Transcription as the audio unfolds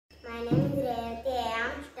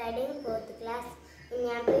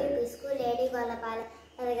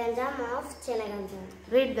of Chelaganjam.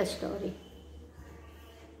 Read the story.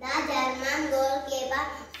 The German goalkeeper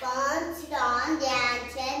pounced on Dhyan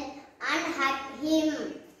and hurt him.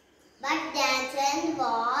 But Dhyan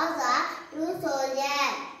was a true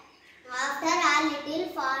soldier. After a little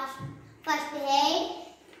first aid,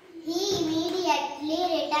 he immediately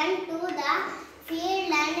returned to the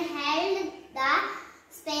field and held the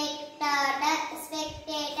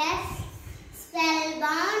spectators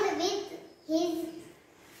spellbound with his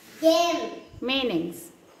game. Meanings.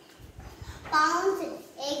 Pounced,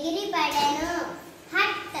 ఎగిరిపడెను.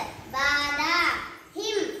 Hot, బాధ.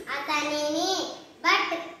 Him, అతనిని.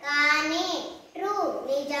 But, కాని. True,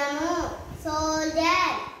 నిజము.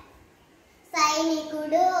 Soldier,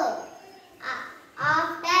 సైనికుడు.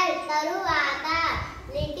 After, తరువాత.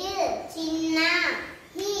 Little, చిన్న.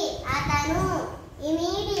 హి, అతను.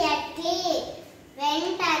 Immediately,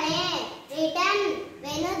 వెంటనే. Return,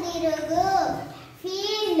 వెనుదిరుగు.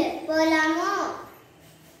 Field, పొలము.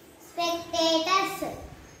 స్పెక్టేటర్స్,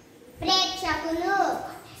 ప్రేక్షకులు.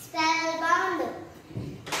 స్పెల్బౌండ్,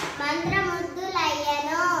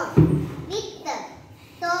 మంత్రముగ్ధులయ్యను. విత్,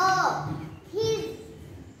 తో. హిజ్,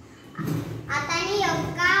 అతని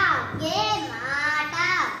యొక్క. గేమ్, ఆట.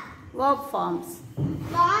 Verb forms.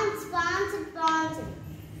 Pons,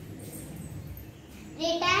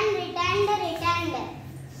 return, returned, returned.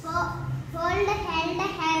 Hold,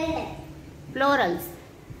 held. Plurals.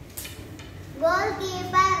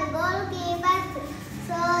 Goalkeeper, goalkeepers.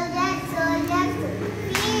 Soldier, soldiers.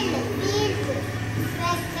 Field, fields.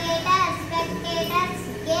 Spectator, spectators.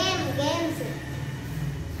 Game, games.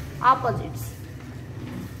 Opposites.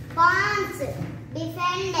 Pawns,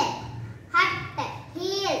 defend. Hut,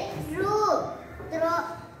 heel. Through, throw.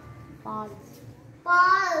 False.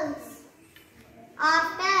 Pause.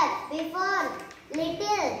 After, before.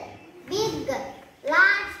 Little, big.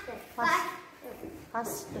 Last, First.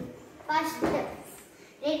 first.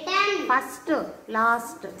 Return, First.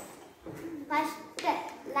 Last. first,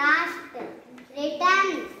 last. Return,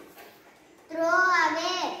 throw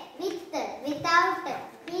away. With, without.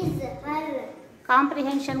 His, her.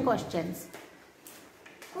 Comprehension questions.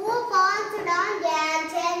 Who pounced on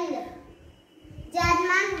Dhyan?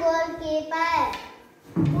 German goalkeeper.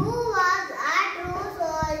 Who was a true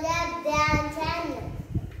soldier? Dhyan.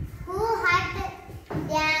 Who hurt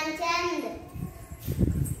Dhyan?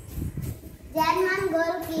 German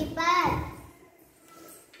goalkeeper.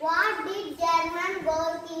 What did German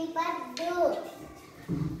goalkeeper do?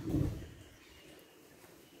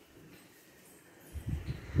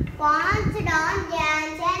 Pounced on Dhyan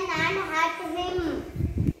and hurt him.